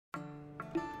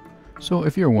So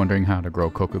if you're wondering how to grow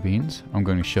cocoa beans, I'm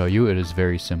going to show you. It is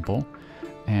very simple.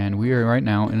 And we are right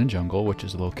now in a jungle, which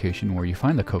is a location where you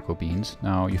find the cocoa beans.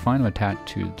 Now you find them attached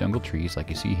to jungle trees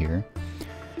like you see here.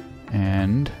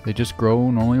 And they just grow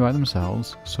normally by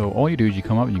themselves. So all you do is you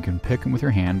come up and you can pick them with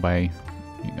your hand by,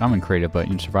 I'm in creative, but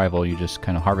in survival you just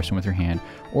kind of harvest them with your hand.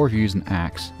 Or if you use an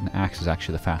axe is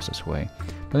actually the fastest way.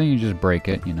 But then you just break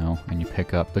it, you know, and you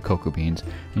pick up the cocoa beans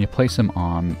and you place them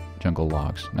on jungle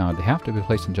logs. Now they have to be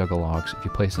placed in jungle logs. If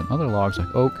you place them on other logs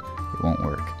like oak, it won't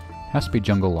work. It has to be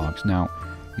jungle logs. Now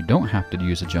you don't have to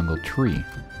use a jungle tree.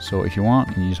 So if you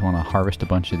want, and you just want to harvest a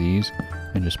bunch of these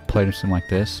and just place them like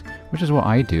this, which is what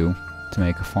I do to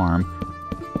make a farm.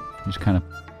 You just kind of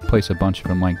place a bunch of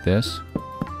them like this.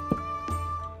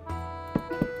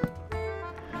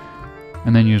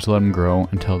 And then you just let them grow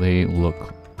until they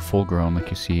look full grown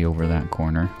like you see over that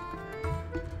corner.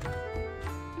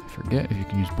 I forget if you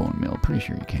can use bone meal. Pretty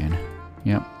sure you can.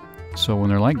 Yep. So when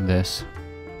they're like this,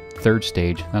 third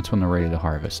stage, that's when they're ready to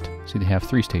harvest. See, they have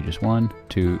 3 stages. 1,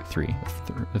 2, 3.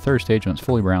 The third stage, when it's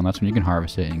fully brown, that's when you can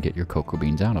harvest it and get your cocoa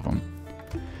beans out of them.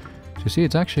 So you see,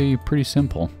 it's actually pretty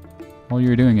simple. All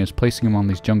you're doing is placing them on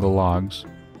these jungle logs.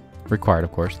 Required,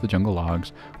 of course, the jungle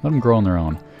logs. Let them grow on their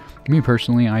own. Me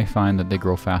personally, I find that they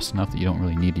grow fast enough that you don't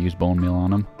really need to use bone meal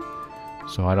on them.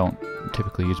 So I don't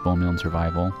typically use bone meal in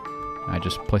survival. I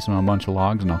just place them on a bunch of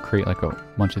logs and I'll create like a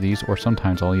bunch of these, or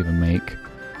sometimes I'll even make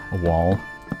a wall.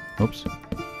 Oops.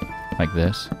 Like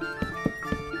this.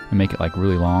 And make it like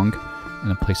really long.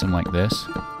 And then place them like this.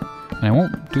 And I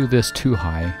won't do this too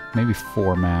high. Maybe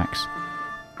 4 max.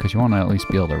 Because you want to at least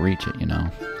be able to reach it, you know.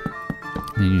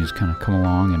 And then you just kind of come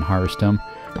along and harvest them.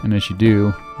 And as you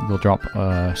do, you'll drop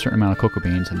a certain amount of cocoa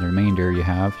beans, and the remainder you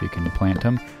can plant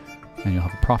them, and you'll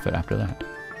have a profit after that.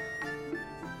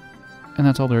 And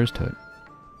that's all there is to it.